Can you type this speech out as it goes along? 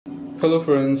Hello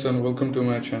friends and welcome to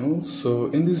my channel. So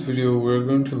in this video we're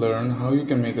going to learn how you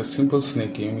can make a simple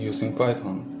snake game using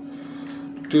Python.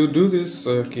 To do this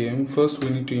game, first we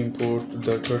need to import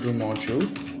the turtle module,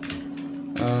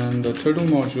 and the turtle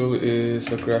module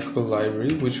is a graphical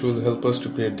library which will help us to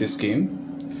create this game.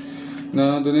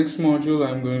 Now the next module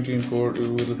I'm going to import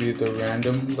will be the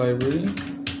random library,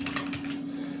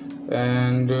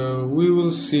 and we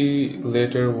will see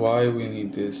later why we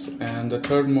need this. And the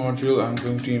third module I'm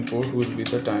going to import will be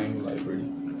the time library.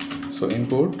 So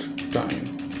import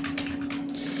time.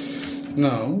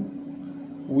 Now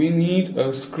we need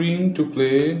a screen to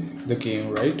play the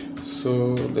game, right?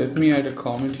 So let me add a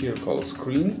comment here called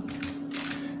screen,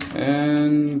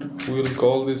 and we'll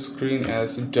call this screen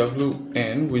as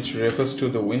WN, which refers to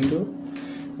the window.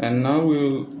 And now we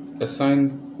will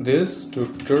assign this to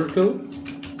turtle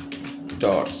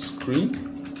dot screen,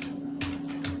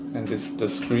 and this is the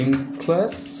screen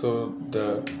class. So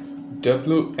the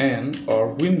WN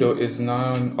or window is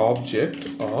now an object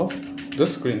of the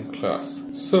screen class.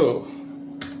 So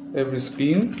every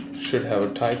screen should have a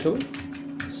title.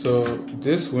 So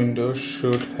this window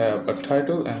should have a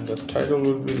title, and the title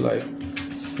will be like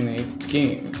snake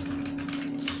game.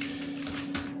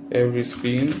 Every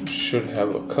screen should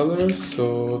have a color.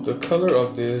 So the color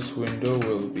of this window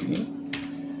will be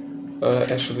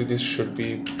actually this should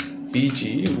be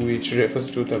BG, which refers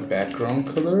to the background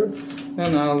color,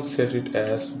 and I'll set it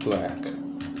as black.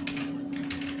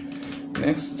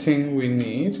 Next thing we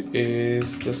need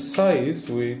is the size,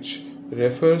 which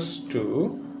refers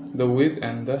to the width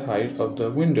and the height of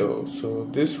the window. So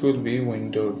this will be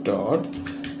window dot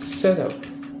setup,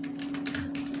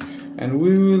 and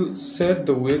we will set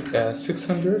the width as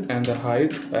 600 and the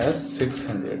height as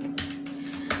 600.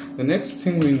 The next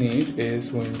thing we need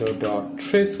is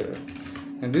window.tracer,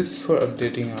 and this is for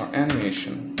updating our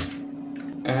animation.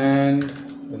 And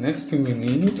the next thing we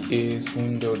need is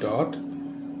window.main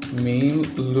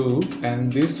loop,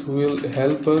 and this will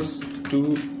help us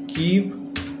to keep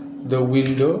the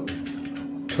window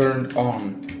turned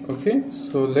on. Okay,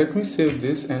 so let me save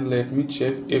this and let me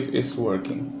check if it's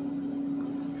working.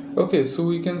 Okay, so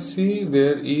we can see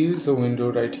there is a window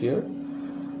right here.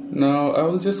 Now I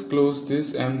will just close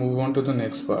this and move on to the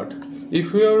next part.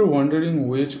 If you are wondering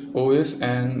which OS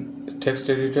and text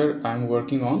editor I'm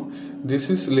working on, this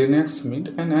is Linux Mint,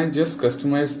 and I just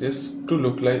customized this to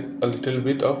look like a little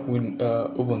bit of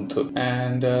Ubuntu.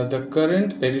 And the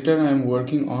current editor I'm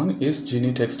working on is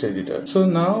Geany text editor. So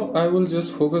now I will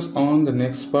just focus on the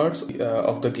next parts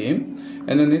of the game,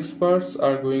 and the next parts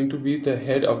are going to be the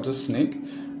head of the snake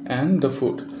and the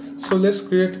foot. So let's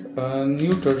create a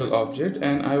new turtle object,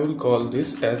 and I will call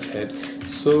this as head.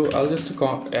 So I'll just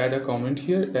add a comment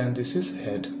here, and this is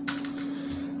head,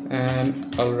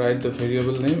 and I'll write the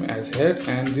variable name as head,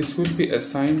 and this will be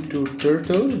assigned to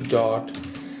turtle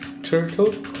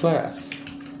class.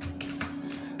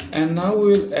 And now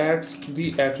we'll add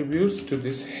the attributes to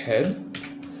this head.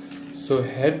 So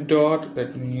head dot,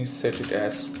 let me set it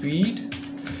as speed,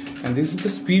 and this is the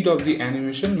speed of the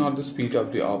animation, not the speed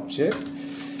of the object.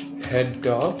 Head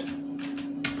dot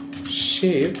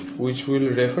shape, which will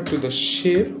refer to the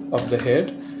shape of the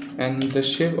head, and the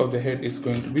shape of the head is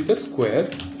going to be the square.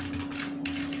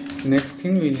 Next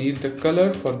thing, we need the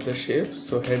color for the shape.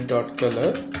 So head dot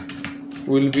color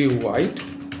will be white,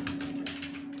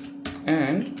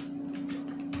 and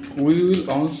we will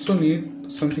also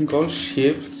need something called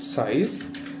shape size.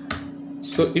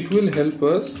 So it will help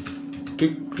us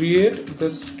to create the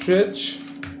stretch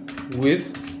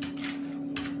width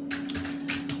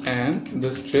and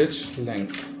the stretch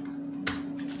length.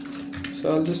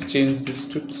 So I'll just change this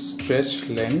to stretch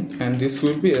length, and this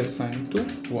will be assigned to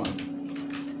 1.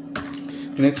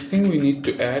 Next thing we need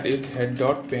to add is head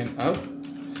dot pen up,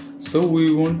 so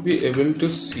we won't be able to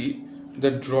see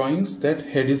the drawings that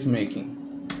head is making.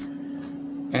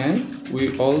 And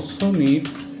we also need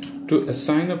to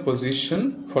assign a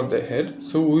position for the head,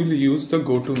 so we'll use the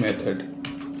goto method.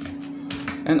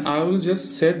 And I will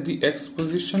just set the X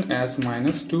position as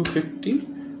 -250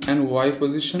 and Y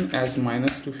position as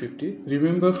 -250.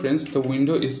 Remember friends, the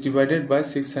window is divided by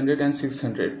 600 and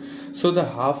 600. So the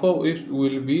half of it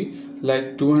will be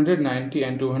like 290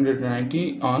 and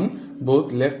 290 on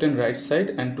both left and right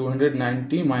side, and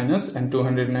 290 minus and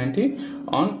 290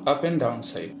 on up and down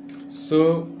side.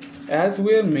 So as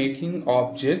we are making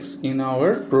objects in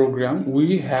our program,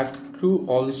 we have to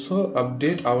also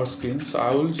update our screen. So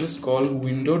I will just call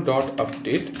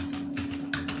window.update,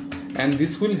 and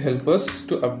this will help us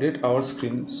to update our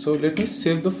screen. So let me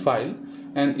save the file,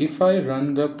 and if I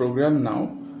run the program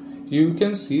now, you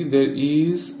can see there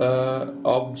is a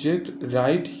object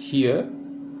right here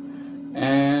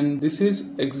and this is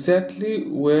exactly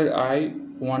where I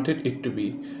wanted it to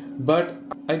be, but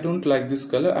I don't like this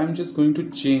color. I'm just going to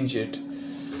change it.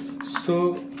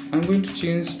 So I'm going to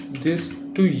change this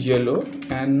to yellow,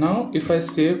 and now if I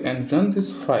save and run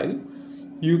this file,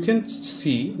 you can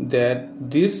see that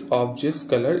this object's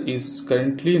color is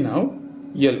currently now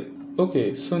yellow.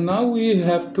 Okay, so now we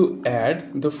have to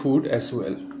add the food as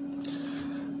well.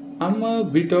 I'm a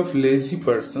bit of lazy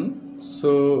person,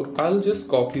 so I'll just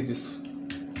copy these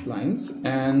lines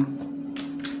and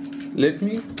let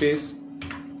me paste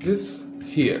this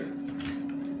here.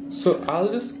 So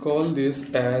I'll just call this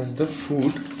as the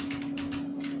food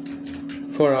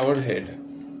for our head,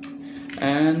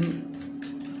 and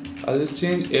I'll just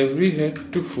change every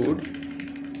head to food.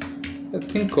 I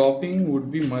think copying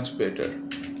would be much better.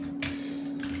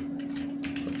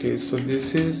 Okay, so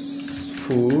this is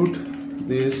food,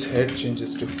 this head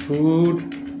changes to food,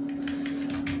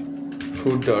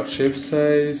 food.shape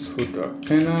size,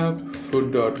 food.pinup,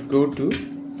 food.goto,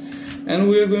 and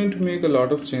we are going to make a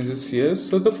lot of changes here.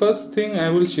 So the first thing I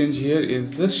will change here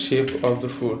is the shape of the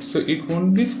food. So it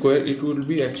won't be square, it will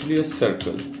be actually a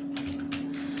circle.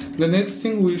 The next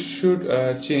thing we should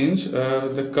change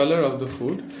the color of the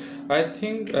food. I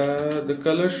think the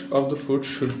color of the food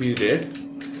should be red.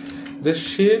 The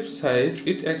shape size,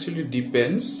 it actually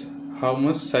depends how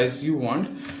much size you want,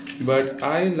 but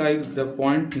I like the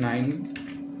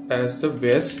 0.9 as the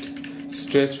best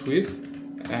stretch width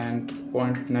and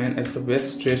 0.9 as the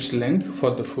best stretch length for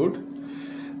the food.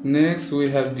 Next we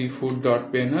have the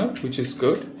food.pinup, which is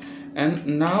good. And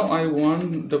now I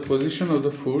want the position of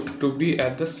the food to be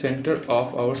at the center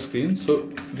of our screen. So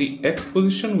the X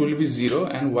position will be 0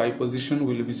 and Y position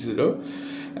will be 0.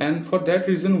 And for that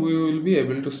reason we will be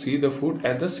able to see the food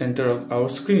at the center of our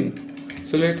screen.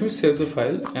 So let me save the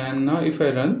file, and now if I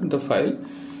run the file,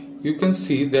 you can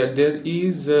see that there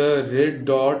is a red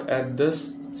dot at the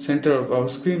center of our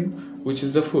screen, which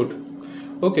is the food.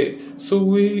 Okay, so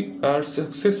we are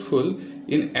successful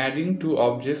in adding two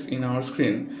objects in our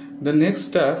screen. The next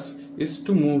task is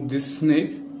to move this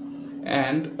snake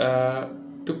and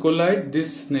to collide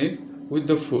this snake with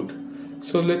the food.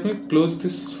 So let me close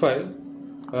this file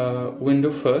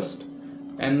window first,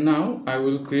 and now I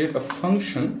will create a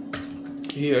function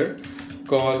here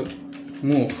called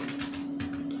move.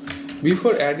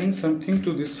 Before adding something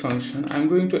to this function, I'm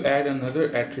going to add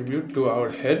another attribute to our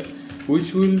head,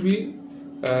 which will be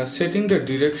setting the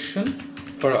direction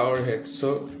for our head.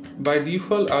 So by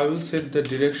default I will set the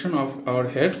direction of our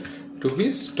head to be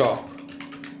stop,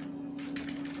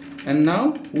 and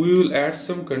now we will add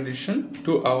some condition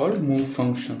to our move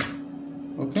function.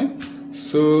 Okay,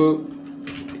 so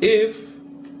if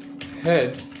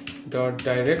head dot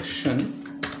direction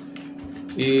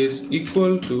is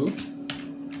equal to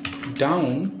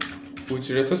down, which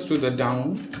refers to the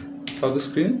down of the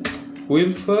screen,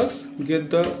 we'll first get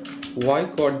the y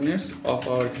coordinates of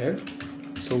our head,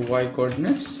 so y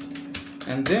coordinates,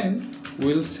 and then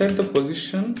we'll set the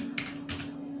position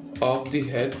of the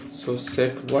head, so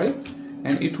set y,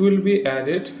 and it will be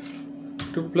added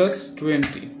to plus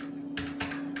 20,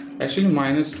 actually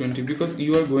minus 20, because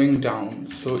you are going down,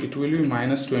 so it will be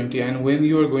minus 20, and when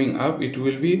you are going up it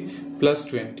will be plus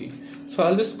 20. So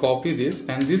I'll just copy this,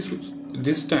 and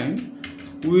this time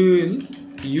we will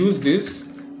use this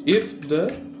if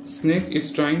the snake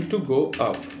is trying to go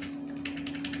up.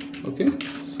 Okay,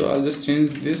 so I'll just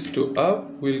change this to up,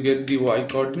 we'll get the y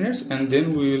coordinates, and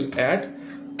then we will add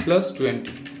plus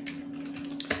 20.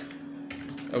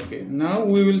 Okay, now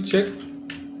we will check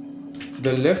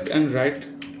the left and right.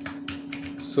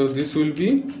 So this will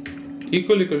be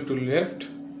equal to left,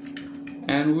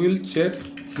 and we'll check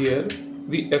here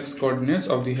the x coordinates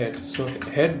of the head. So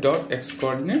head dot x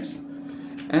coordinates,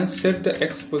 and set the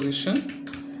x position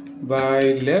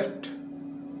by left,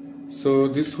 so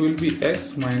this will be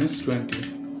x minus 20,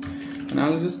 and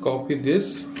I'll just copy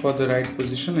this for the right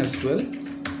position as well.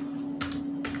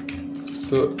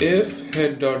 So if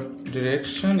head dot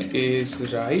direction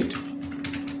is right,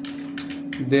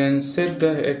 then set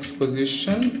the x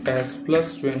position as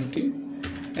plus 20,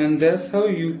 and that's how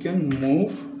you can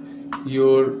move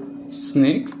your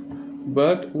snake.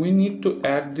 But we need to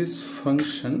add this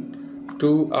function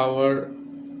to our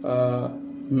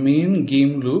main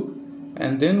game loop,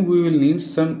 and then we will need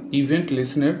some event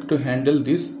listener to handle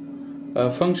this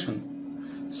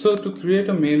function. So to create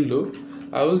a main loop,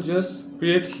 I will just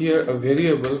create here a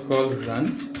variable called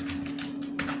run,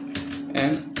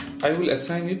 and I will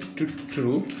assign it to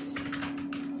true.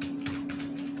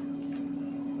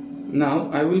 Now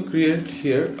I will create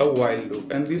here a while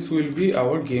loop, and this will be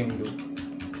our game loop.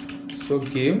 So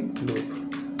game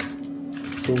loop,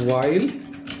 so while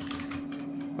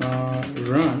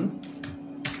run,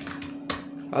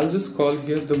 I'll just call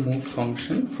here the move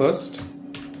function first,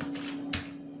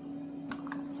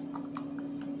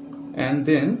 and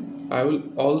then I will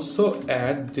also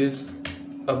add this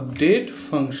update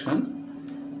function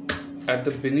at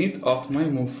the beneath of my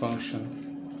move function.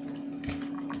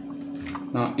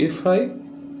 Now if I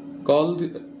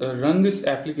run this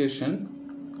application,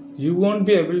 you won't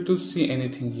be able to see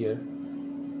anything here.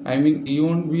 I mean, you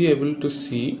won't be able to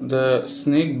see the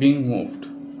snake being moved.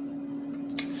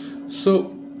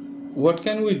 So what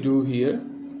can we do here?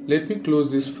 Let me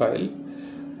close this file.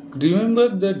 Remember,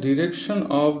 the direction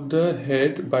of the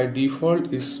head by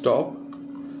default is stop.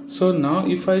 So now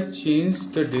if I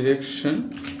change the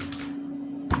direction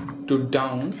to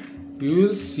down, you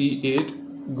will see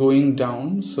it going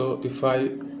down. So if I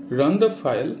run the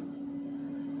file,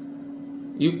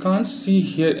 you can't see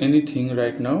here anything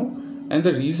right now, and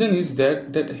the reason is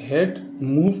that that head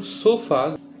moved so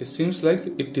fast it seems like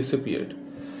it disappeared.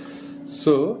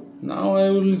 So now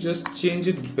I will just change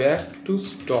it back to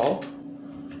stop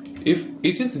if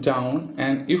it is down,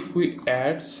 and if we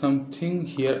add something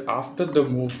here after the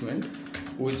movement,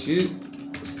 which is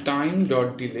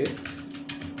time.delay,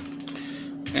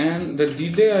 and the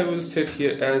delay I will set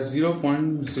here as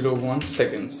 0.01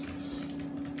 seconds.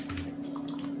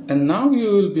 And now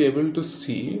you will be able to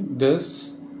see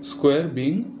this square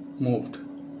being moved.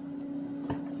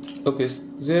 Okay,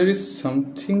 there is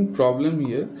something problem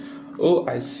here. Oh,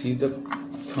 I see, the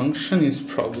function is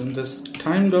problem, this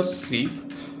time.sleep.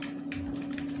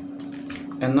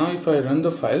 And now if I run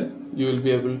the file, you will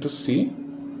be able to see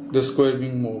the square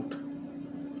being moved.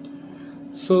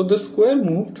 So the square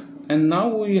moved, and now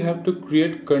we have to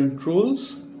create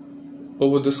controls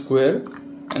over the square,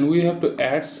 and we have to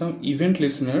add some event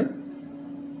listener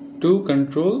to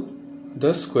control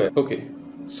the square. Okay,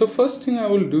 so first thing I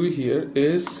will do here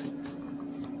is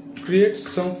create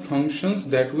some functions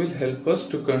that will help us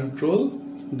to control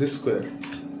this square.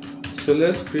 So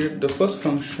let's create the first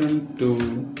function to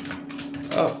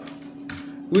up,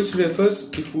 which refers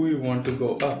if we want to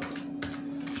go up.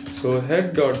 So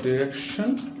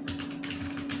head.direction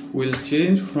will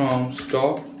change from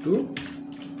stop to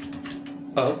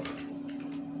up,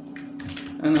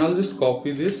 and I'll just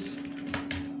copy this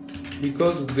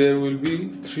because there will be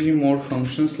 3 more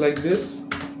functions like this,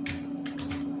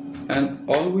 and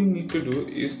all we need to do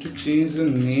is to change the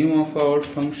name of our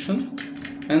function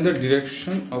and the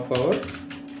direction of our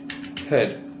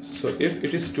head. So if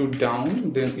it is to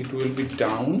down, then it will be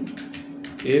down.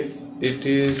 If it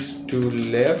is to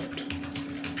left,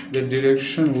 the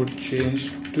direction would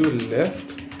change to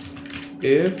left.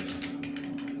 If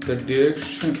the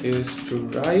direction is to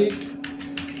right,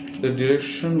 the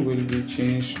direction will be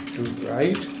changed to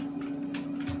right.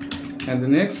 And the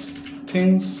next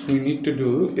things we need to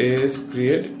do is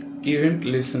create event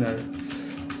listener.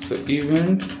 So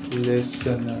event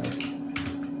listener,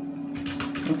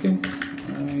 okay,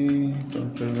 I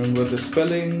don't remember the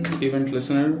spelling. Event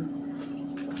listener,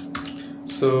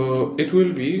 so it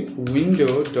will be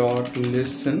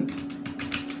window.listen,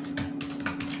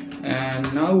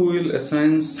 and now we will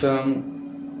assign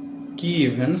some key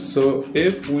events. So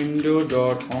if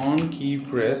window.on key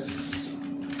press,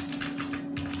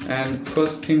 and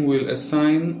first thing we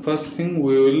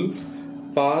will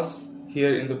pass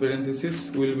here in the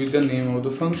parenthesis will be the name of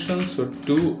the function. So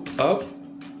to up,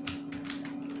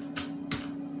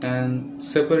 and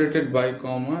separated by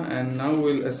comma, and now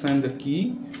we'll assign the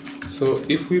key. So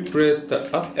if we press the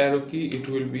up arrow key, it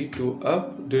will be to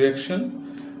up direction.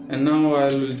 And now I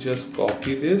will just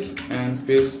copy this and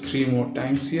paste 3 more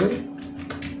times here,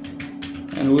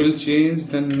 and we'll change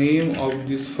the name of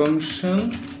this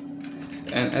function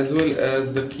and as well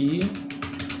as the key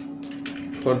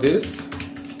for this.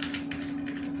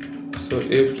 So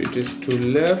if it is to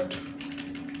left,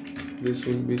 this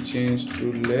will be changed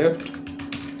to left,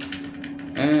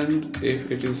 and if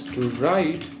it is to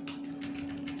right,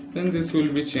 then this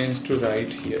will be changed to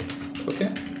right here.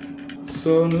 Okay,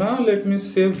 so now let me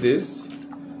save this.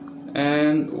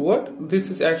 And what this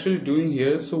is actually doing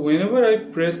here, so whenever I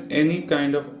press any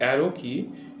kind of arrow key,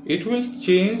 it will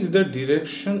change the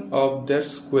direction of that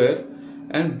square,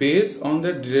 and based on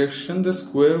that direction the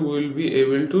square will be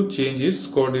able to change its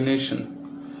coordination.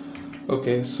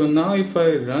 Okay, so now if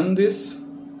I run this,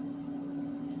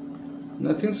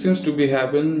 nothing seems to be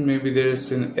happening. Maybe there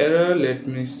is an error. Let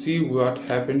me see what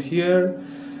happened here.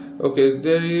 Okay,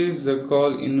 there is a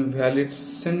call invalid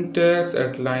syntax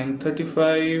at line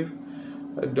 35.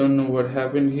 I don't know what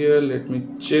happened here. Let me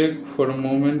check for a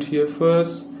moment here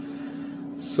first.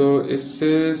 So it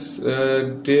says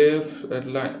def at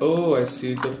line, oh I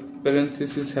see, the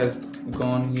parenthesis has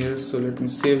gone here. So let me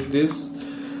save this,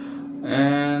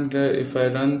 and if I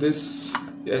run this,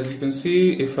 as you can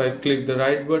see, if I click the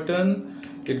right button,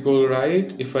 it goes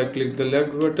right. If I click the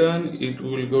left button, it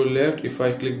will go left. If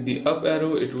I click the up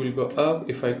arrow, it will go up.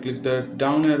 If I click the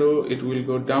down arrow, it will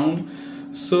go down.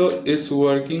 So it's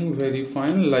working very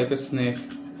fine like a snake.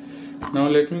 Now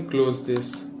let me close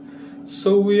this.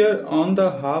 So we are on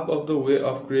the half of the way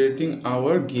of creating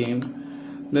our game.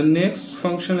 The next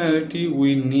functionality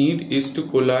we need is to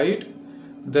collide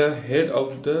the head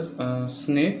of the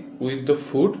snake with the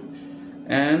foot,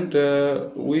 and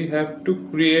we have to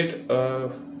create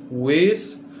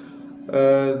ways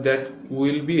that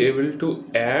will be able to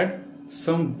add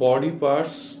some body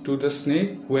parts to the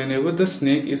snake whenever the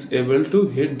snake is able to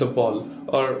hit the ball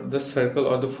or the circle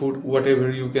or the foot, whatever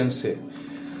you can say.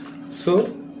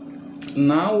 So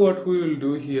now what we will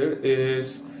do here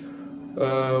is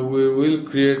we will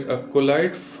create a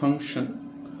collide function,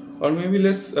 or maybe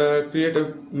let's create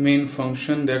a main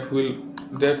function that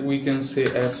we can say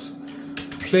as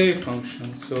play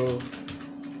function. So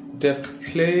def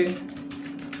play,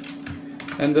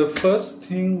 and the first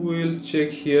thing we'll check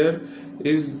here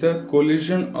is the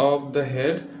collision of the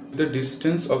head, the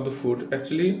distance of the foot.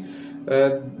 Actually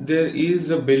there is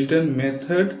a built-in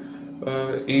method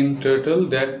in Turtle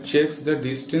that checks the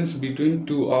distance between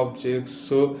two objects.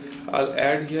 So I'll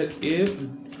add here if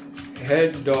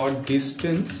head dot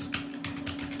distance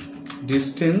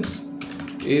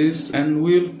is, and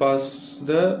we'll pass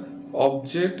the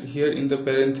object here in the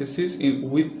parenthesis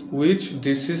with which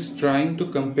this is trying to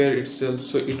compare itself.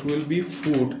 So it will be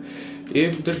foot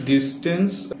if the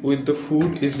distance with the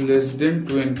foot is less than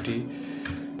 20,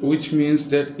 which means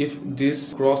that if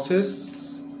this crosses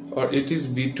or it is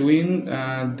between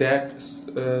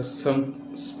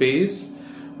some space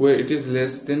where it is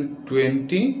less than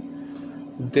 20,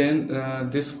 then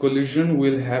this collision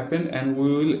will happen and we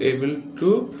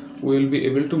will be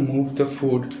able to move the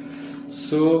foot.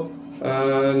 So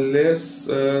let's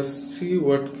see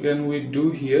what can we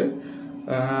do here.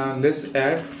 Let's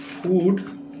add food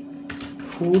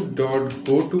dot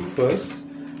go to first,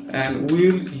 and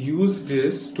we'll use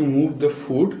this to move the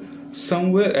foot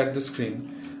somewhere at the screen.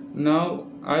 Now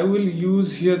I will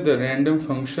use here the random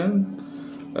function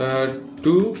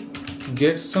to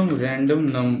get some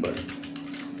random number,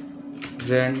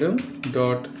 random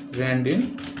dot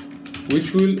randin,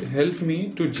 which will help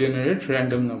me to generate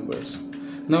random numbers.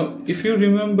 Now if you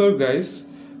remember guys,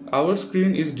 our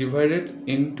screen is divided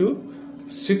into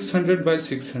 600 by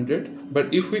 600,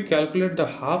 but if we calculate the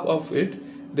half of it,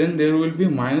 then there will be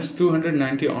minus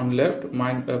 290 on left,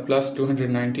 plus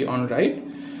 290 on right,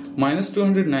 minus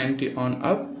 290 on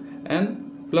up,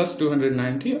 and plus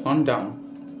 290 on down.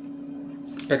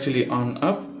 Actually on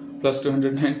up plus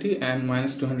 290 and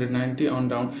minus 290 on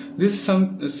down. This is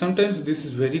sometimes this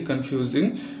is very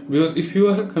confusing, because if you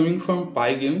are coming from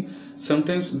Pygame,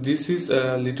 sometimes this is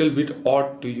a little bit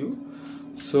odd to you.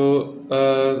 So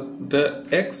the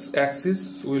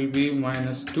x-axis will be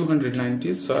minus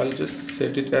 290, so I'll just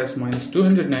set it as minus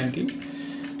 290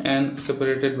 and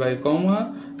separated by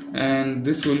comma, and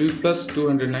this will be plus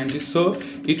 290. So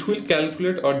it will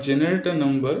calculate or generate a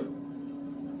number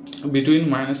between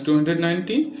minus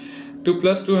 290 to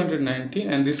plus 290,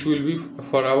 and this will be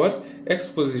for our x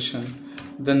position.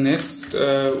 The next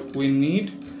we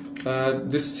need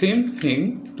the same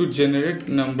thing to generate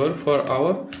number for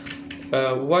our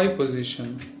y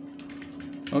position.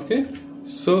 Okay,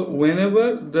 so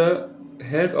whenever the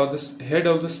head of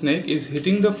the snake is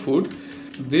hitting the foot,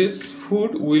 this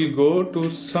foot will go to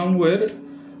somewhere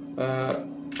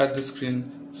at the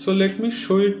screen. So let me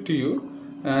show it to you,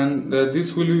 and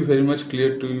this will be very much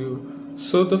clear to you.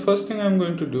 So the first thing I'm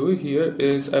going to do here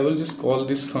is I will just call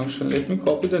this function. Let me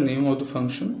copy the name of the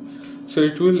function so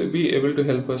it will be able to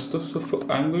help us. So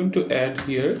I'm going to add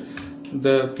here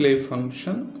the play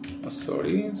function.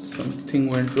 Sorry, something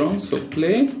went wrong. So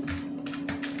play,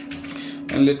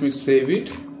 and let me save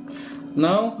it.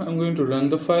 Now I'm going to run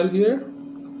the file here,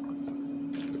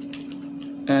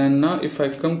 and now if I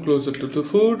come closer to the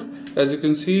food, as you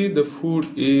can see, the food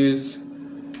is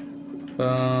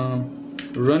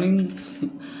running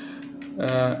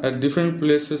at different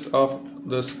places of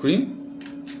the screen.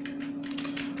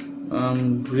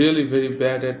 I'm really very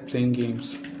bad at playing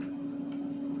games.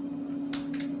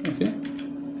 Okay,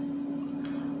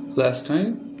 last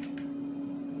time.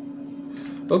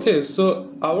 Okay, so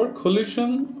our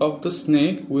collision of the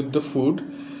snake with the food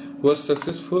was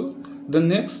successful. The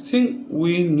next thing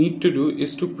we need to do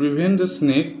is to prevent the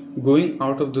snake going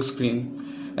out of the screen.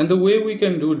 And the way we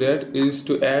can do that is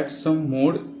to add some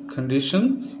more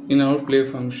condition in our play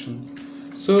function.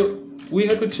 So we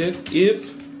have to check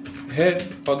if head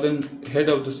or the head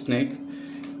of the snake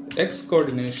x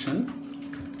coordination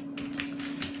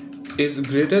is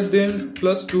greater than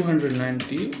plus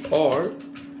 290 or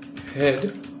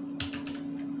head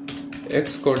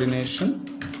x coordination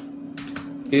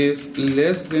is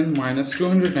less than minus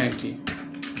 290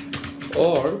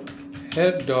 or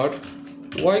head dot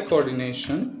y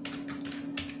coordination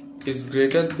is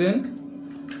greater than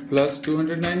plus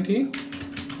 290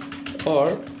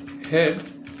 or head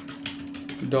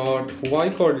dot y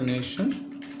coordination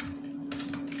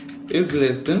is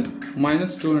less than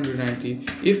minus 290.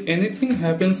 If anything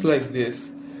happens like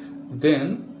this,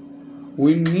 then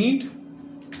we need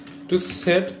to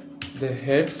set the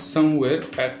head somewhere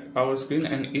at our screen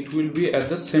and it will be at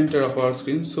the center of our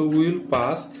screen. So we will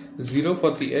pass 0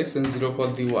 for the x and 0 for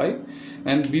the y,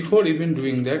 and before even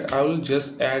doing that I will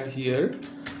just add here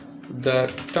the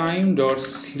time dot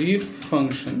sleep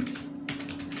function,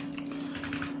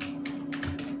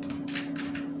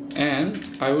 and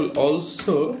I will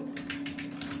also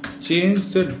change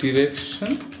the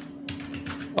direction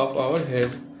of our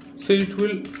head, so it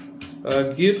will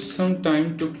give some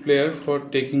time to player for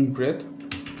taking breath.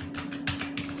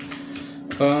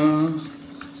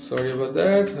 Sorry about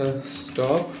that.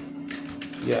 Stop.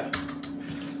 Yeah,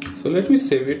 so let me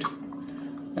save it,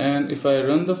 and if I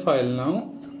run the file now,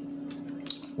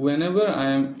 whenever I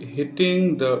am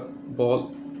hitting the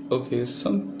ball, okay,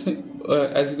 something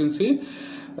as you can see,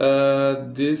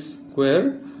 this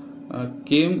square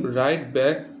came right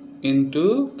back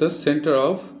into the center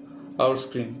of our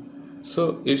screen,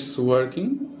 so it's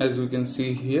working as you can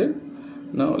see here.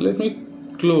 Now let me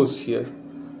close here.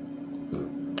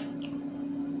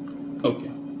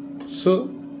 Okay, so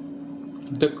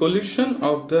the collision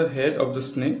of the head of the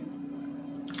snake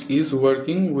is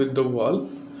working with the wall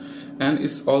and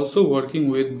is also working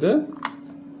with the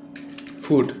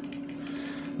food.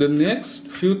 The next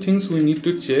few things we need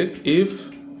to check if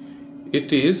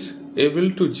it is able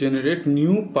to generate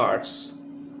new parts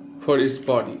for its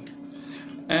body,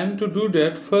 and to do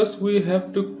that first we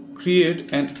have to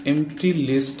create an empty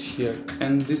list here,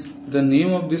 and the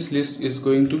name of this list is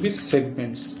going to be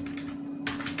segments,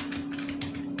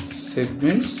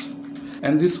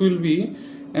 and this will be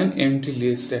an empty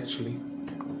list actually.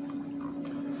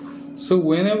 So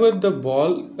whenever the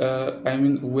ball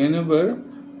whenever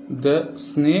the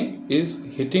snake is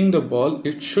hitting the ball,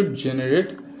 it should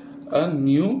generate a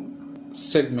new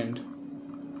segment.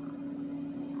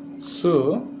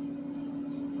 So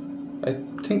I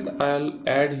think I'll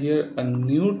add here a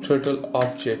new turtle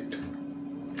object.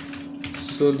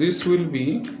 So this will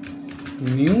be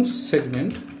new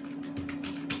segment,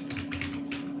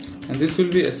 and this will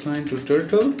be assigned to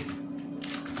turtle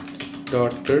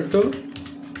dot turtle.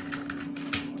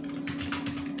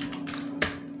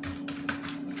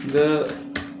 The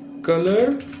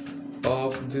color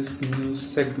of this new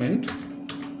segment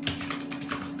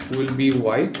will be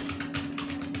white.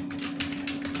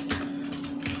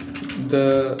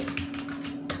 The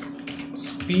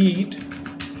speed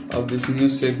of this new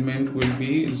segment will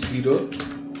be 0.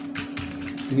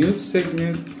 New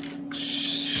segment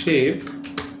shape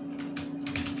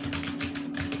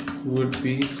would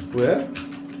be square.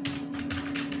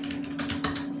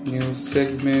 New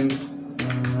segment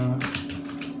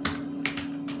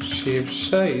shape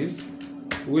size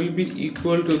will be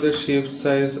equal to the shape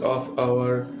size of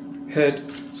our head.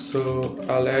 So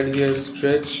I'll add here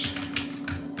stretch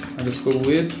underscore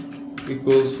width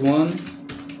equals 1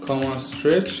 comma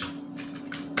stretch.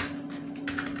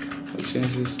 I'll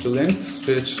change this to length.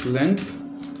 Stretch length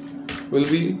will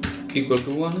be equal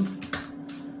to 1,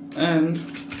 and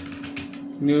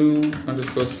new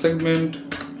underscore segment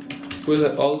will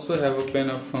also have a pen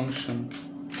up function.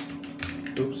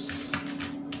 Oops,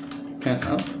 pen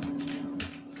up,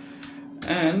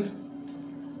 and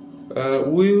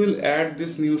we will add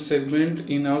this new segment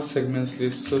in our segments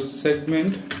list. So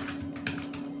segments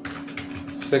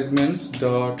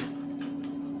dot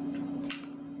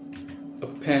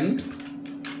append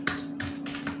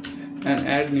and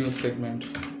add new segment.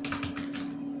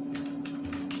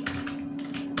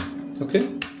 Okay,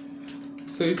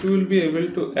 so it will be able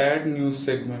to add new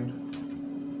segment,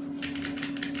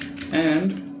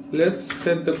 and let's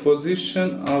set the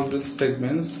position of the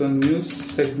segment. So new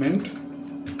segment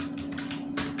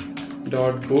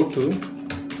dot go to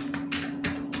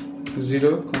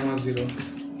 0, 0,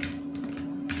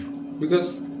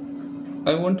 because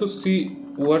I want to see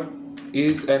what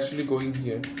is actually going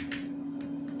here.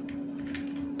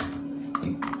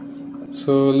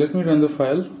 So let me run the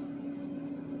file,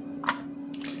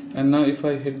 and now if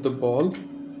I hit the ball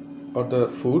or the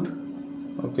food,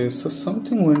 Okay, so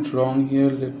something went wrong here.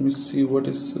 Let me see what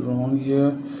is wrong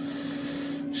here.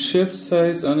 Shape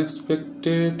size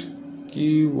unexpected,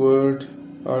 keyword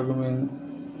argument.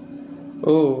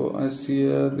 Oh, I see.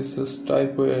 This is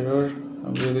typo error.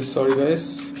 I'm really sorry,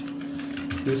 guys.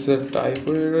 This is a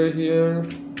typo error here.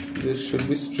 This should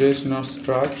be stretch, not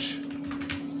stretch.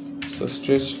 So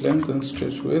stretch length and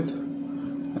stretch width.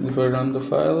 And if I run the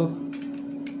file,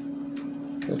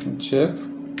 let me check.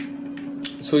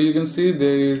 So you can see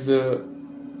there is a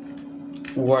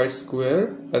white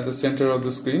square at the center of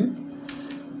the screen.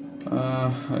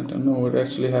 I don't know what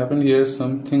actually happened here.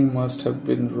 Something must have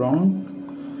been wrong.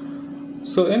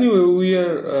 So anyway,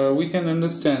 we can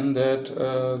understand that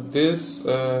this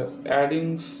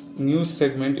adding new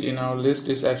segment in our list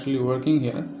is actually working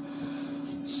here.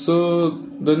 So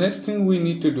the next thing we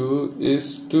need to do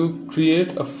is to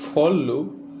create a for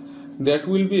loop that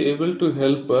will be able to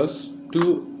help us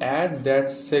to add that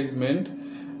segment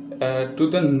to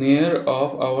the near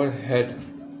of our head.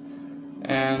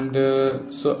 And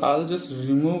so I'll just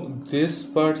remove this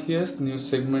part here, new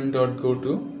segment dot go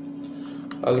to.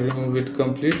 I'll remove it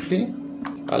completely.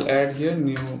 I'll add here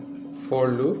new for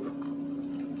loop.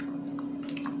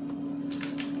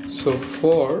 So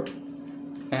for,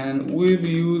 and we'll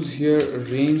use here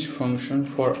range function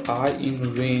for I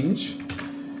in range,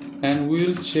 and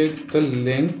we'll check the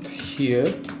length here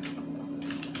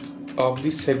of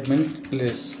the segment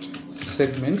list.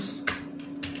 Segments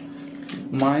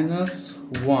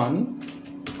 -1,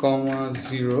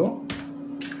 0,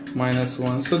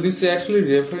 -1. So this is actually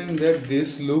referring that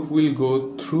this loop will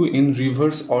go through in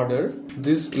reverse order.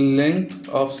 This length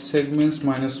of segments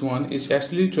 -1 is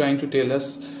actually trying to tell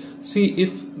us, see,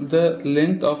 if the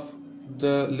length of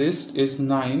the list is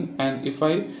 9 and if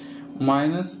I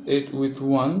minus it with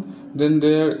 1, then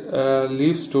there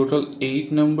leaves total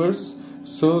 8 numbers.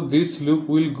 So this loop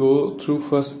will go through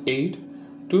first 8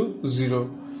 to 0,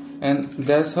 and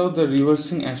that's how the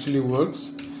reversing actually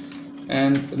works.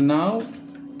 And now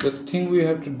the thing we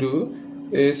have to do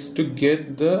is to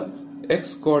get the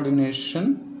x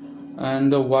coordination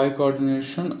and the y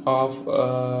coordination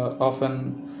of an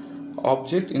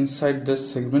object inside the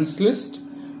segments list,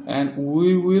 and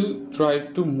we will try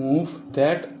to move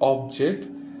that object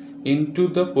into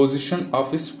the position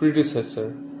of its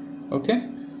predecessor. Okay,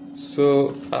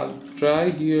 so I'll try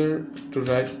here to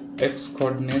write x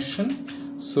coordination.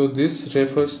 So this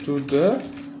refers to the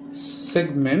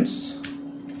segments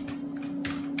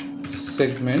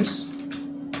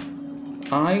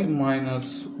I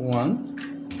minus 1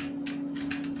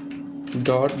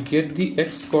 dot get the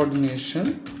x coordination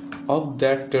of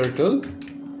that turtle,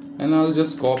 and I'll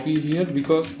just copy here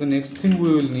because the next thing we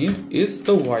will need is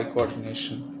the y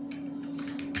coordination.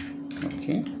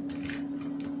 Okay,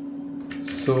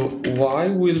 so y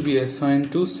will be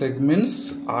assigned to segments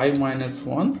I minus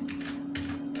 1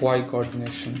 y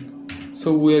coordination. So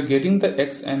we are getting the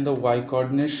x and the y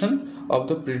coordination of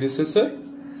the predecessor,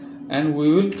 and we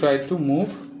will try to move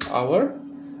our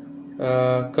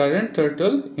current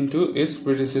turtle into its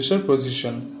predecessor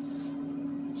position.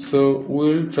 So we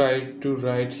will try to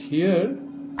write here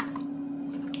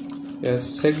as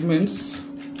segments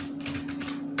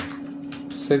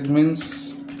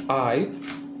I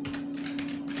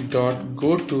dot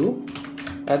go to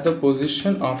at the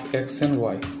position of x and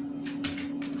y.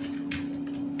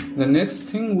 The next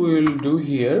thing we will do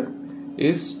here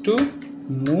is to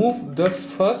move the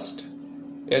first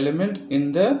element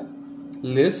in the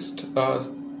list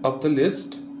of the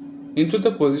list into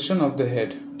the position of the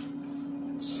head.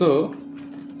 So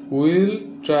we'll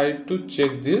try to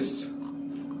check this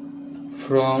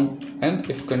from an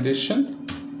if condition.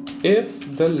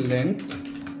 If the length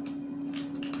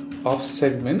of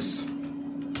segments,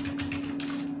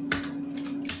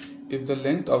 if the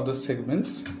length of the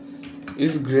segments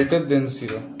is greater than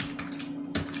 0,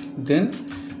 then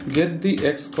get the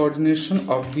x coordination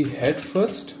of the head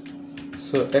first.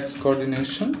 So x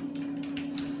coordination,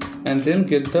 and then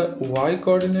get the y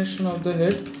coordination of the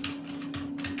head.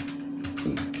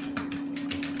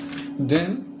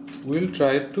 Then we'll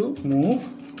try to move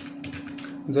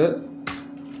the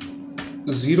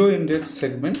 0 index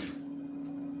segment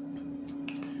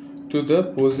to the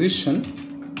position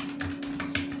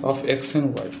of x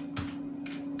and y.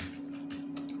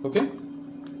 Okay,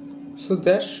 so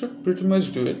that should pretty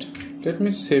much do it. Let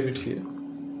me save it here.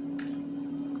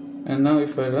 And now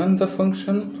if I run the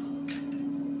function,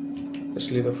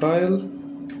 actually the file,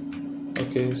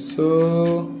 okay,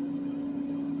 so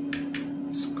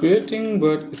it's creating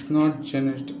but it's not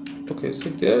generating. Okay, so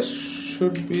there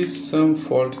should be some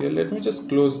fault here. Let me just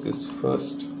close this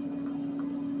first.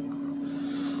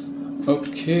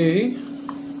 Okay,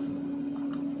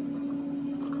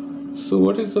 So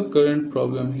what is the current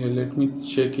problem here? Let me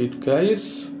check it,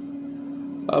 guys.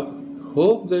 I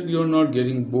hope that you're not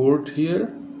getting bored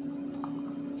here.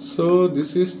 So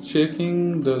this is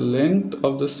checking the length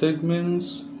of the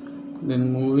segments,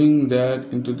 then moving that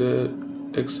into the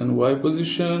X and Y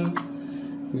position,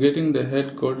 getting the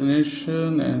head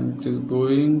coordination, and it is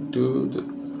going to the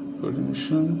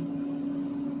coordination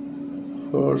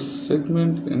for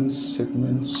segment in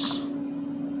segments.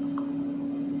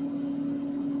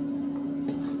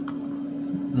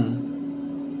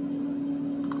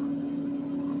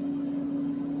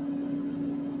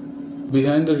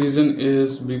 Behind the reason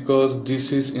is because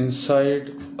this is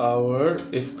inside our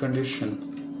if condition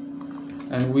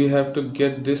and we have to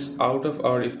get this out of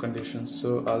our if condition.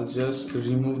 So I'll just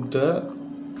remove the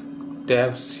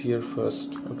tabs here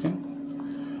first. Okay,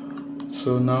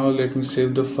 so now let me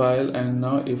save the file, and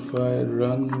now if I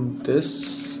run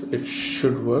this, it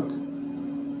should work.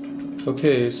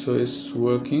 Okay, so it's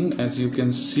working. As you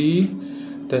can see,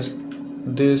 that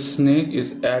this snake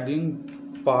is adding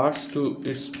parts to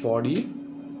its body.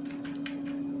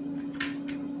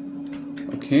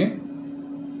 Okay,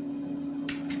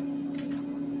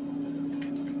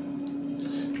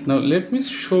 now let me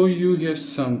show you here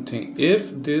something.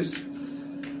 If this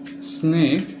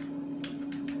snake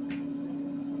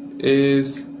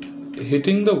is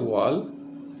hitting the wall,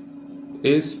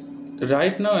 is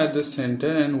right now at the center,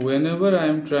 and whenever I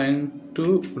am trying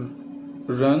to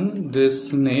run this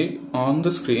snake on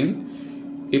the screen,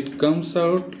 it comes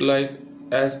out like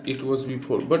as it was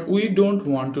before. But we don't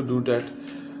want to do that.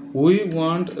 We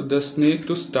want the snake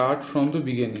to start from the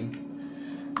beginning,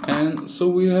 and so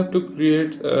we have to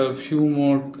create a few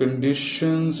more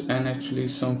conditions and actually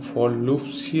some for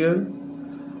loops here.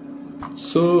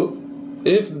 So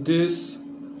if this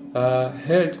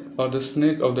head or the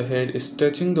snake of the head is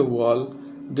touching the wall,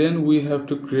 then we have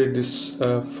to create this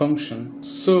function.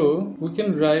 So we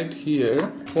can write here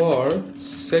for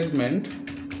segment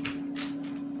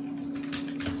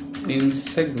in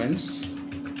segments,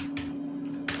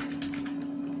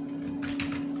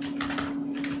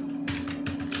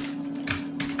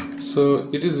 so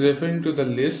it is referring to the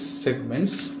list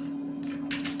segments,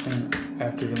 and I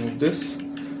have to remove this.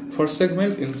 For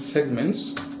segment in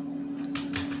segments,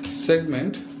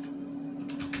 segment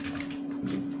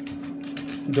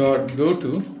dot go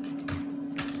to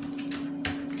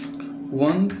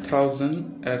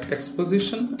 1000 at X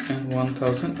position and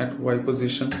 1000 at Y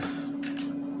position.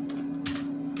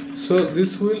 So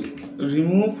this will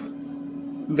remove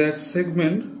that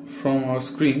segment from our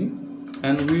screen,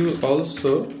 and we will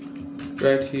also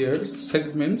write here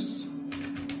segments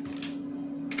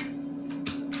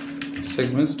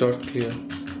dot clear.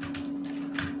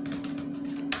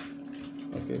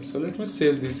 Okay, so let me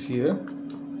save this here,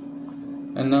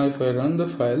 and now if I run the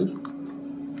file,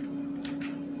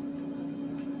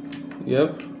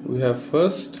 yep, we have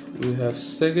first, we have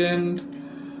second.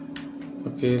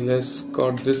 Okay, let's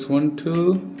cut this one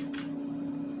too.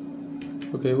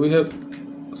 Okay, we have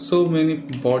so many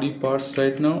body parts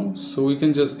right now, so we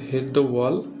can just hit the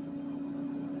wall,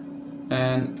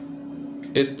 and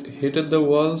it hit the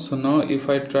wall. So now if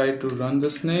I try to run the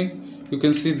snake, you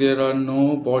can see there are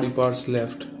no body parts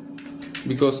left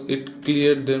because it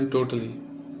cleared them totally.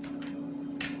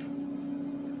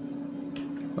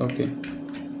 Okay,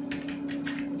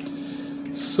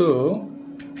 so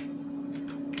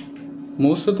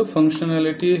most of the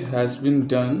functionality has been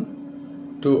done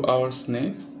to our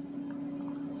snake,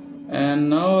 and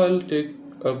now I'll take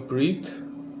a breath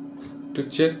to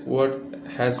check what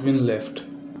has been left.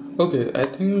 Okay, I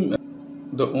think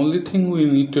the only thing we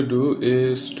need to do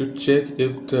is to check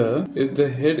if the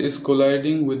head is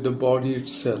colliding with the body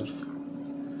itself,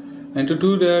 and to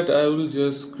do that I will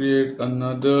just create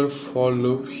another for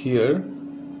loop here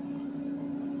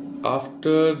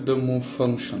after the move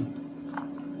function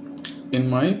in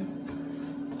my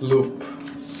loop.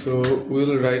 So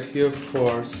we'll write here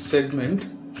for segment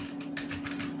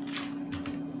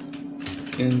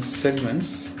in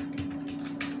segments,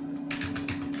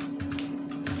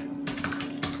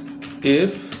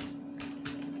 if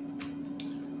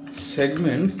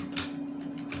segment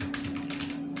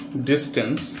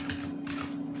distance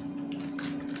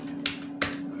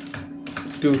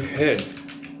to head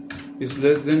is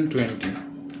less than 20,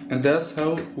 and that's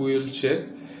how we will check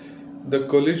the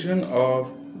collision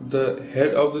of the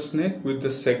head of the snake with the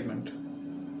segment.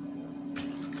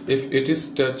 If it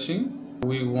is touching,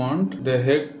 we want the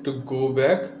head to go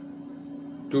back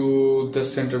to the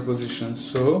center position.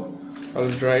 So I'll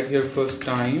write here first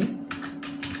time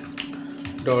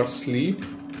dot sleep,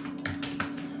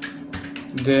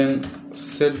 then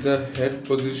set the head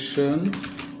position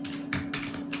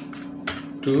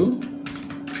to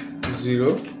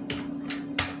 0,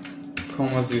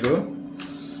 0,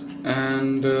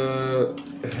 and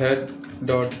head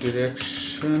dot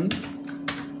direction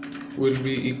will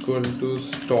be equal to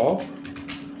stop.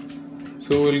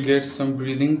 So we'll get some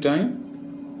breathing time,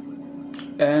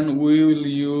 and we will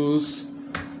use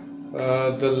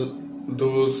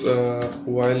those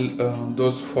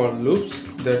for loops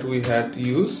that we had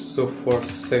used. So for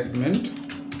segment,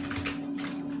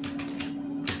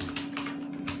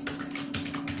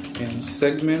 in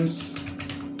segments,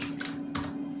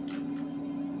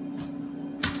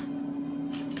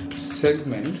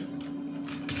 segment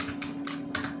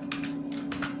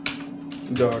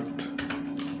dot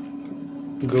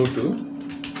go to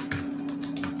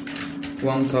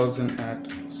 1000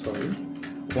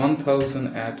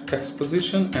 at X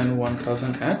position and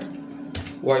 1000 at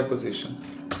Y position,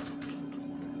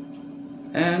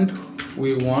 and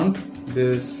we want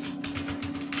this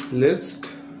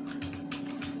list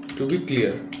to be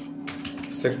clear,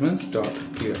 segments dot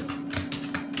clear.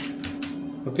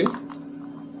 Okay,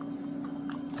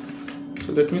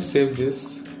 so let me save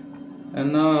this,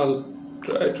 and now I'll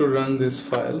try to run this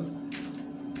file,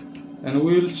 and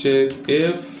we will check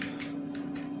if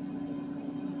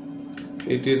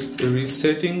it is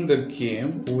resetting the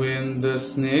game when the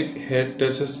snake head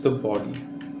touches the body.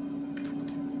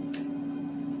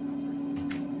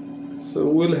 So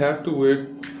we'll have to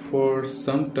wait for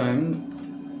some time.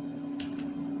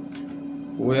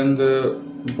 When the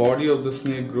body of the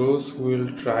snake grows,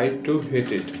 we'll try to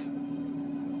hit it.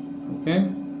 Okay,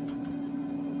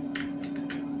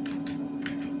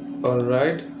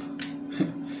 alright.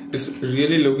 It's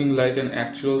really looking like an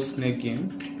actual snake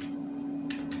game,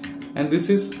 and this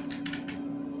is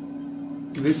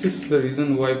the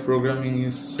reason why programming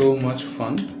is so much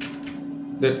fun,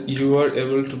 that you are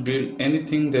able to build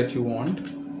anything that you want.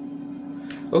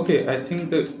 Okay, I think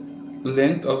the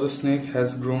length of the snake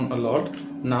has grown a lot.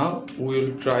 Now we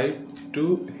will try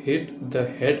to hit the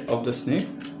head of the snake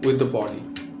with the body.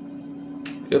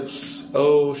 Oops,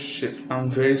 oh shit, I'm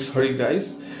very sorry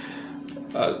guys.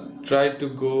 I'll try to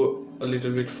go a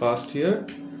little bit fast here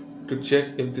to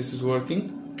check if this is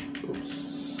working. Oops.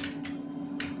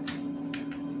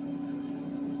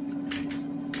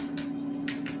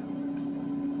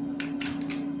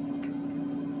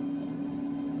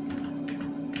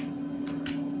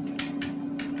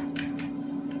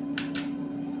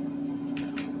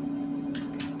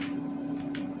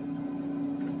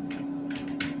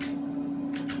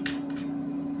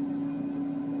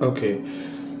 Okay,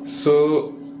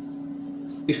 so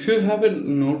if you haven't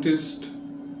noticed,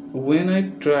 when I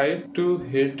tried to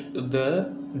hit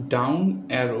the down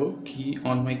arrow key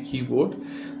on my keyboard,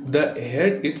 the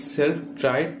head itself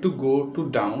tried to go to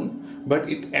down, but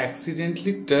it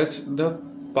accidentally touched the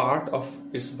part of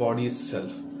its body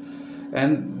itself,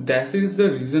 and that is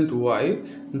the reason why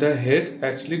the head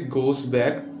actually goes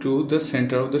back to the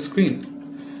center of the screen.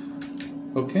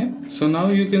 Okay, so now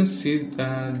you can see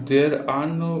there are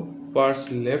no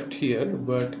parts left here,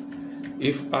 but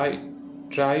if I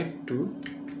try to,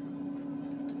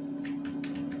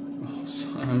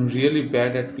 I'm really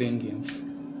bad at playing games.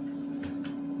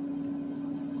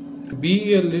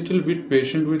 Be a little bit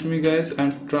patient with me guys.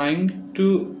 I'm trying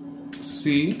to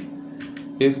see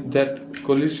if that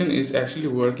collision is actually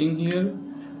working here.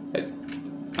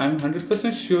 I'm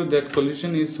 100% sure that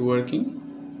collision is working.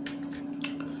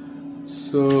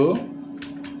 So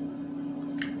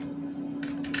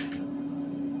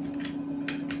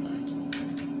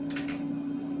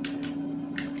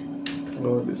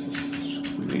oh, this is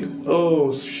real.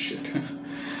 Oh shit.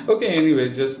 Okay,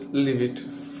 anyway, just leave it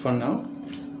for now.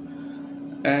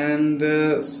 And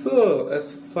so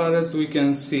as far as we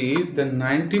can see, the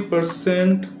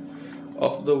 90%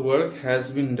 of the work has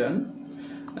been done,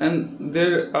 and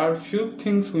there are few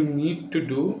things we need to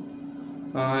do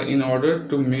in order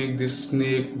to make this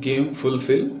snake game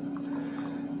fulfill.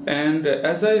 And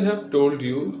as I have told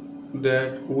you,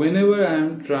 that whenever I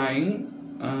am trying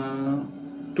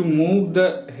to move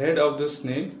the head of the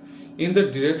snake in the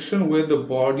direction where the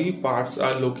body parts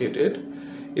are located,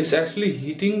 it's actually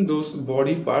hitting those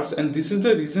body parts, and this is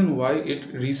the reason why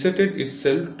it resetted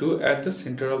itself to at the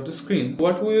center of the screen.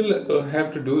 What we will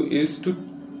have to do is to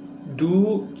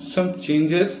do some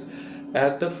changes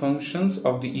at the functions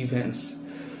of the events.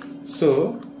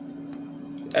 So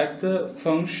at the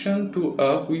function to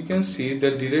up, we can see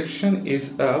the direction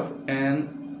is up, and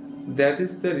that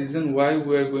is the reason why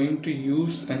we are going to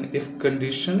use an if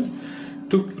condition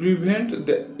to prevent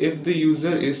if the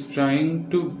user is trying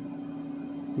to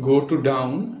go to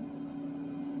down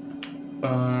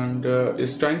and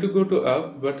is trying to go to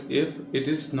up, but if it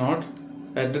is not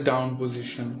at the down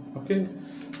position. Okay,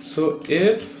 so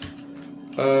if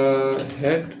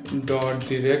head dot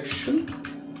direction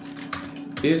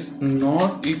is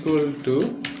not equal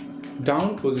to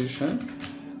down position,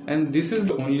 and this is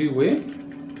the only way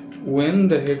when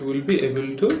the head will be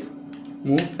able to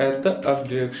move at the up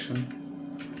direction.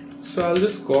 So I'll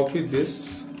just copy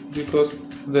this because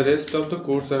the rest of the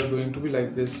codes are going to be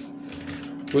like this.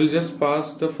 We'll just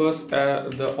pass the first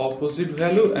the opposite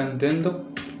value and then the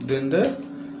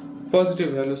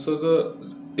positive value. So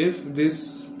if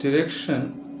this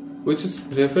direction which is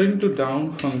referring to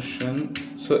down function,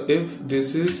 so if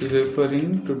this is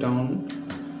referring to down,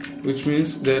 which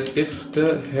means that if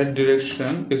the head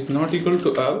direction is not equal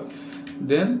to up,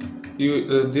 then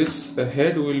this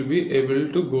head will be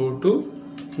able to go to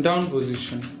down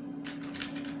position.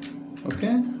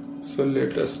 Okay, so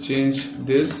let us change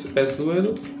this as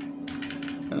well,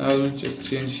 and I will just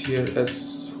change here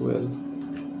as well.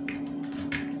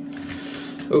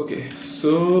 Okay,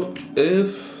 so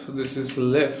if this is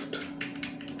left,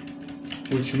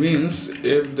 which means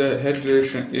if the head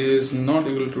direction is not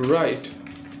equal to right,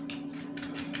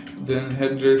 then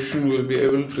head direction will be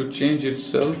able to change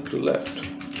itself to left.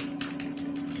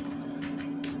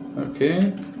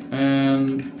 Okay,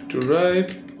 and to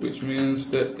right, which means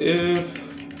that if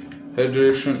head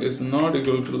direction is not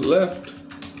equal to left,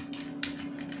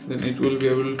 then it will be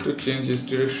able to change its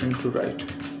direction to right.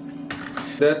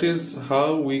 That is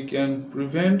how we can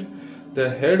prevent the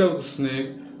head of the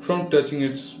snake from touching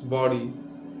its body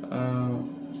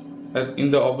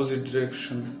in the opposite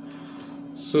direction.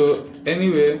 So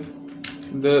anyway,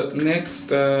 the next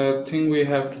thing we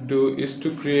have to do is to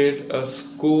create a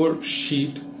score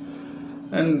sheet,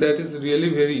 and that is really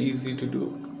very easy to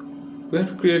do. We have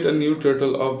to create a new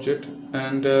turtle object,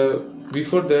 and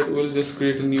before that we'll just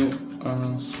create a new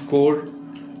score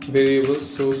variable.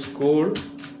 So score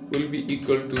will be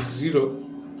equal to 0,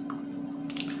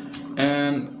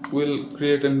 and we'll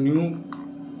create a new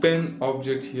pen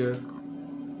object here.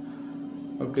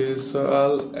 Okay, so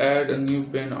I'll add a new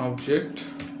pen object,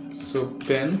 so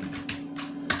pen,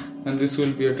 and this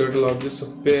will be a turtle object. So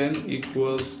pen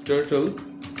equals turtle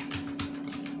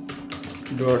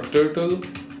dot turtle.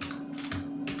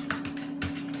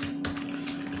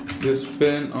 This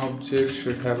pen object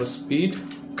should have a speed.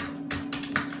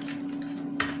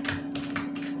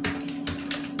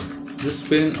 This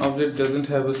pen object doesn't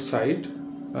have a side,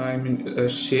 a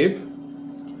shape,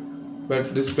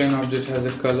 but this pen object has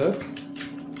a color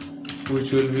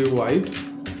which will be white.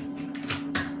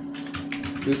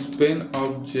 This pen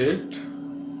object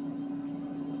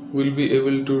will be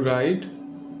able to write,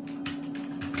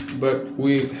 but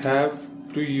we have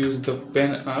to use the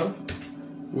pen up,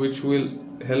 which will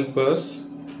help us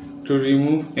to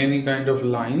remove any kind of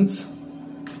lines,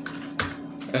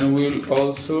 and we will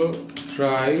also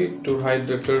try to hide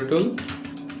the turtle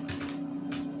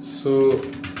so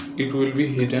it will be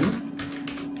hidden.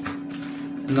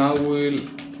 Now we will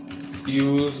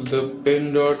use the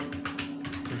pen dot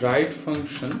write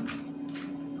function,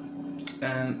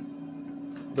 and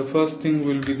the first thing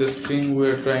will be the string we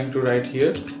are trying to write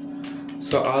here.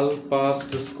 So I'll pass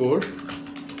the score,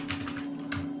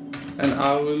 and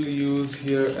I will use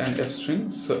here an f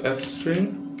string. So f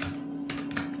string,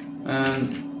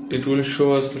 and it will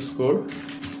show us the score.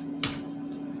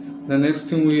 The next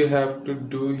thing we have to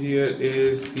do here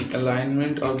is the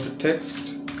alignment of the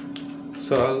text.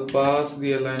 So I'll pass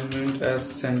the alignment as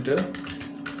center.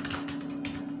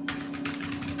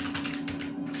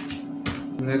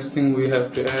 The next thing we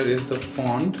have to add is the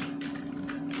font.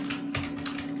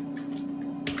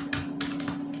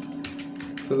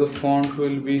 So the font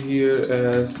will be here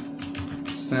as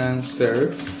sans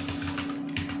serif.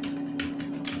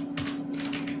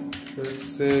 Let's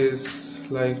say it's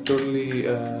like totally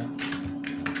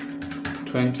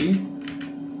 20,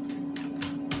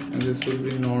 and this will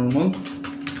be normal.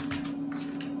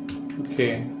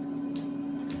 Okay,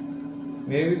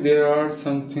 maybe there are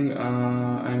something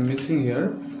I'm missing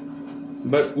here,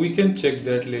 but we can check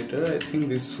that later. I think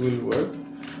this will work.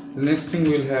 The next thing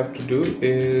we'll have to do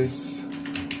is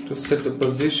to set the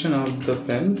position of the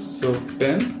pen. So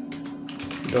pen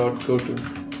dot go to.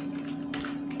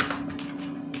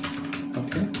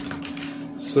 Okay,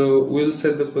 so we'll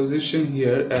set the position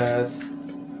here at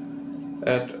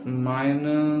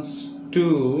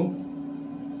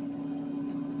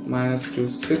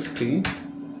 -260,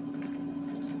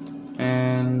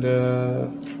 and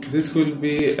this will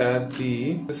be at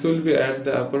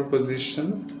the upper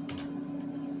position.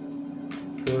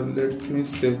 So let me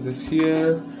save this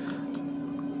here.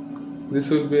 This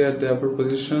will be at the upper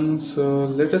position. So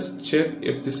let us check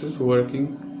if this is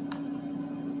working.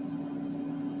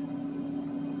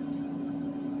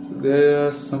 there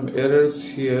are some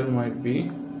errors here, might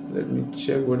be. Let me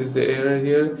check what is the error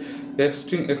here.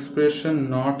 F-string expression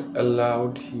not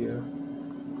allowed here.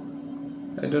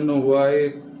 I don't know why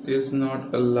it is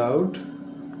not allowed.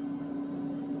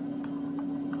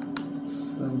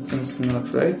 Something's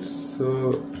not right,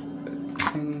 so I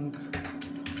think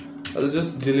I'll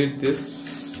just delete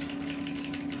this.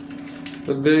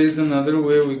 But there is another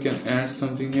way we can add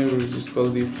something here, which is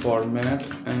called the format,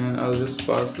 and I'll just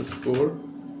pass the score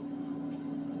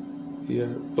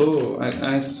here. Oh,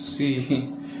 I see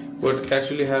what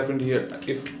actually happened here.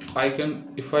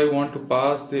 If I want to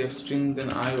pass the f string,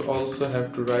 then I also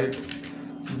have to write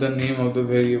the name of the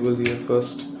variable here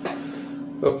first.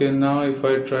 Okay, now if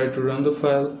I try to run the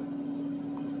file,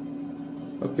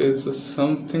 okay, so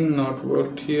something not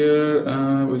worked here,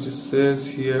 which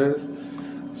says here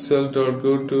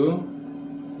self.go to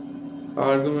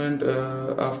argument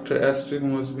after asterisk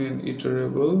must be an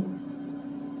iterable,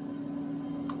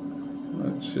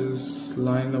 which is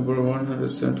line number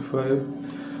 175.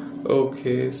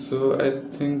 Okay, so I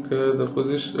think the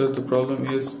problem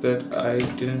is that I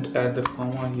didn't add the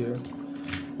comma here,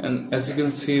 and as you can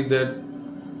see that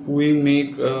we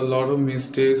make a lot of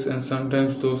mistakes, and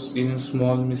sometimes those even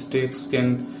small mistakes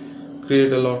can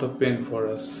create a lot of pain for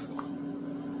us.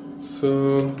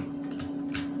 So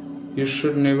you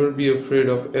should never be afraid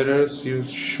of errors. You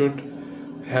should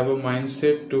have a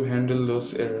mindset to handle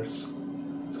those errors.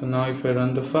 So now if I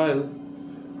run the file,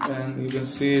 and you can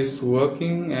see it's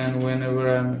working, and whenever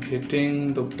I'm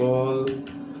hitting the ball,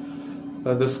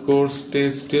 the score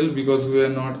stays still because we are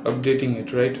not updating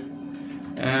it, right?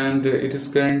 And it is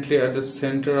currently at the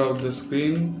center of the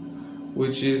screen,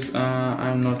 which is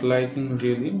I'm not liking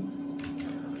really.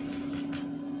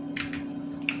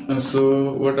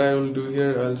 So what I will do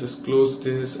here, I'll just close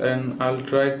this, and I'll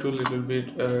try to little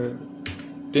bit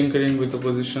tinkering with the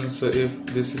positions. So if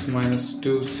this is minus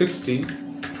 260,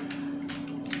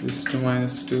 this is to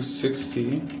minus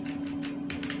 260,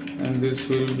 and this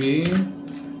will be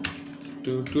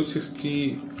to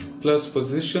 260 plus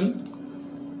position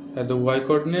at the y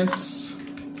coordinates.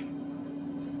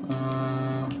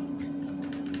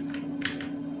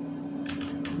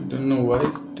 Don't know why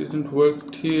it didn't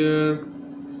work here.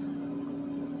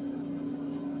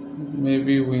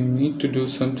 Maybe we need to do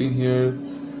something here.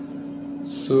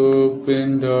 So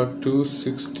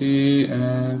pin.260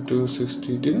 and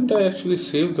 260. Didn't I actually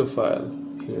save the file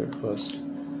here first?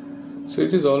 So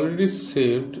it is already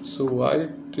saved, so why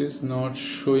it is not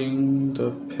showing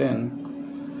the pen?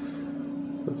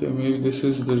 Okay, maybe this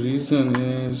is the reason,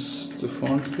 is the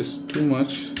font is too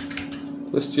much.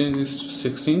 Let's change this to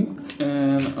 16,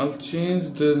 and I'll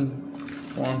change the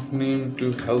font name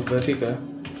to Helvetica.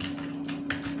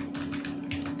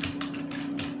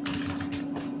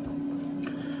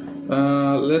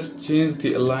 Let's change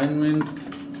the alignment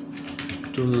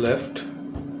to left,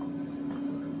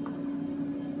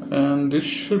 and this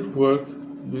should work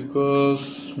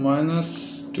because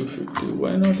minus 250.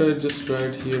 Why not I just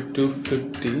write here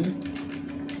 250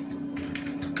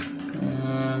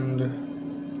 and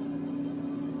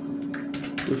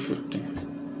 250.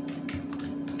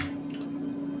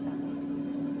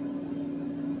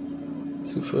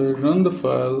 So if I run the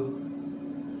file,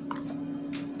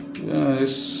 yeah,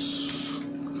 it's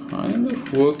kind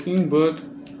of working, but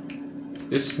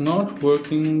it's not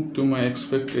working to my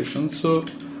expectations. So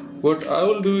what I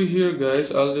will do here,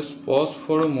 guys, I'll just pause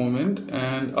for a moment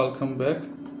and I'll come back.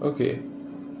 Okay,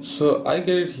 so I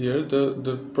get it here.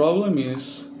 The problem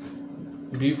is,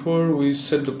 before we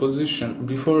set the position,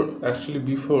 the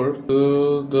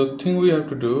thing we have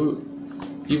to do,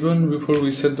 even before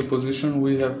we set the position,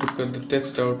 we have to cut the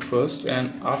text out first,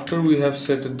 and after we have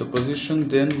set the position,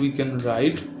 then we can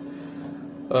write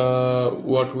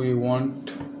what we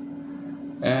want.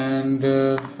 And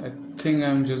I think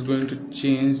I'm just going to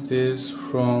change this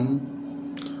from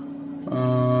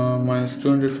minus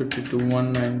 250 to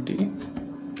 190,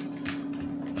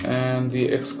 and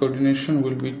the x coordination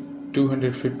will be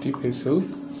 250 pixel.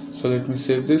 So let me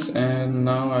save this, and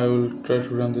now I will try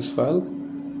to run this file.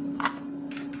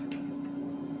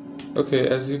 Okay,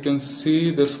 as you can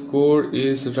see, the score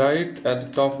is right at the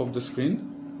top of the screen.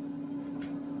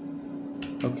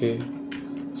 Okay,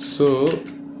 so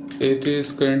it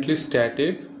is currently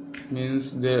static,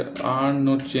 means there are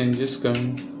no changes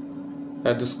coming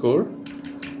at the score.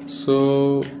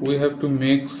 So we have to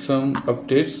make some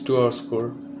updates to our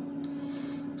score.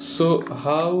 So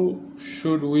how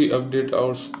should we update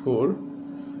our score?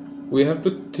 We have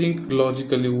to think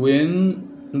logically. When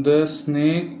the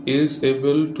snake is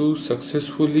able to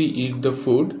successfully eat the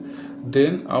food,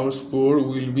 then our score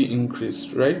will be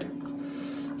increased, right?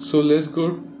 So let's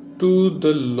go to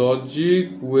the logic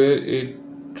where it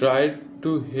tried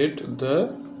to hit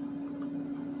the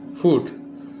foot.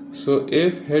 So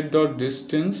if head dot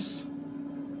distance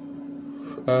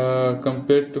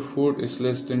compared to foot is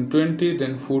less than 20,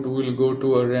 then foot will go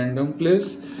to a random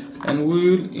place, and we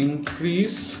will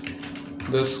increase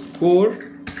the score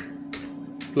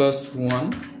plus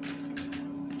 1.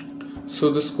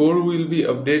 So the score will be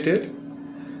updated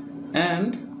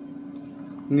and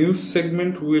new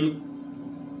segment will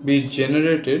be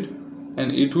generated,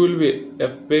 and it will be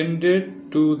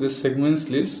appended to the segments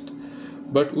list.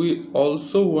 But we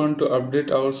also want to update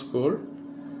our score.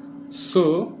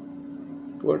 So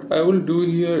what I will do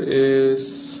here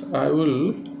is I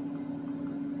will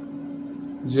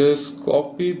just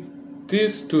copy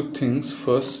these two things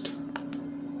first,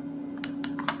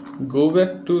 go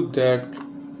back to that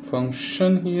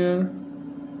function here,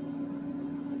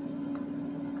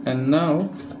 and now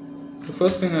the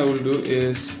first thing I will do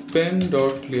is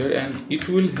pen.clear, and it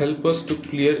will help us to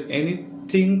clear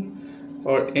anything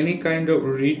or any kind of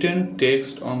written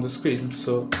text on the screen.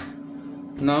 So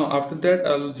now after that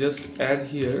I'll just add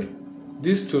here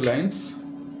these two lines.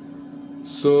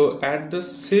 So at the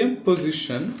same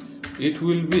position it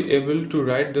will be able to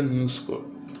write the new score.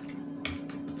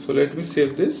 So let me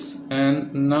save this,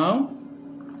 and now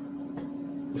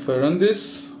if I run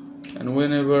this, and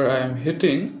whenever I am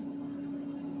hitting,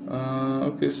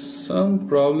 okay, some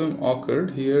problem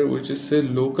occurred here, which is a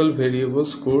local variable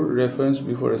score reference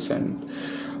before assignment.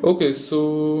 Okay,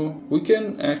 so we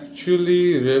can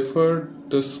actually refer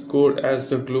the score as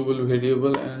the global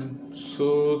variable, and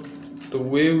so the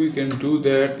way we can do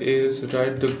that is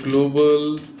write the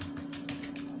global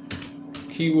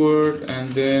keyword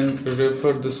and then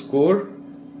refer the score.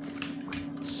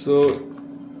 So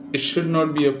it should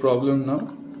not be a problem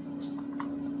now.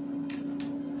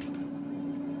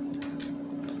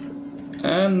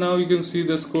 And now you can see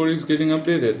the score is getting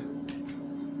updated.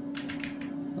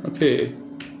 Okay,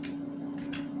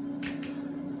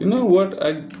 you know what,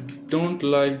 I don't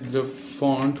like the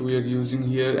font we are using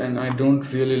here, and I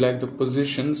don't really like the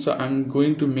position, so I'm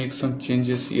going to make some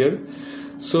changes here.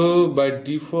 So by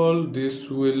default this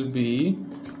will be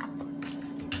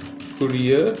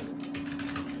Courier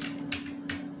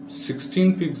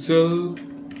 16 pixel.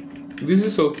 This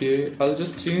is okay. I'll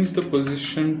just change the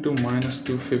position to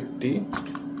 -250,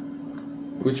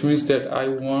 which means that I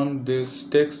want this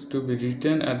text to be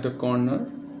written at the corner.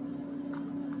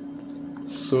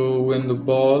 So when the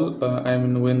ball,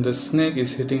 when the snake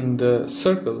is hitting the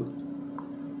circle,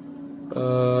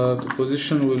 the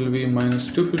position will be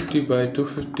 -250 by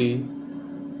 250,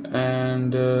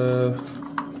 and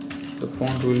the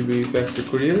font will be back to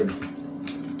Courier.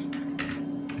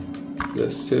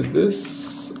 Let's save this.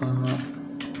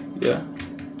 Yeah,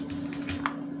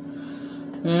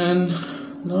 and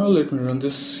now let me run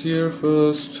this here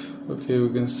first. Okay, we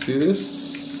can see this.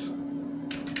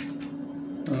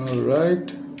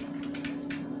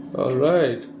 All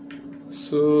right,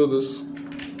 so this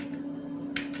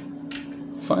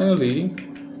finally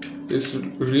is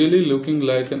really looking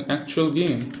like an actual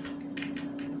game.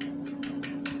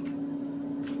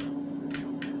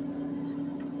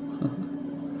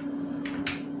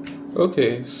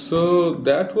 Okay, so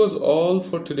that was all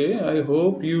for today. I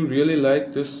hope you really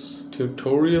like this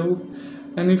tutorial,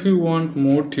 and if you want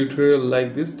more tutorial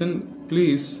like this, then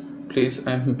please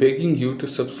I'm begging you to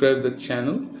subscribe the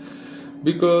channel,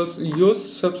 because your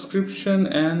subscription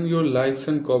and your likes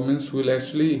and comments will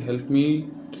actually help me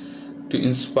to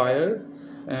inspire.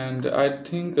 And I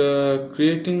think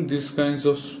creating these kinds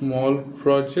of small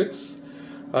projects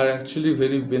are actually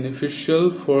very beneficial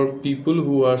for people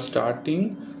who are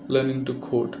starting learning to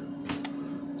code.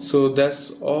 So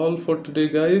that's all for today,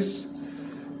 guys,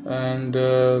 and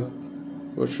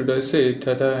what should I say,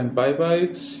 tata and bye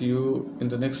bye. See you in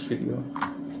the next video.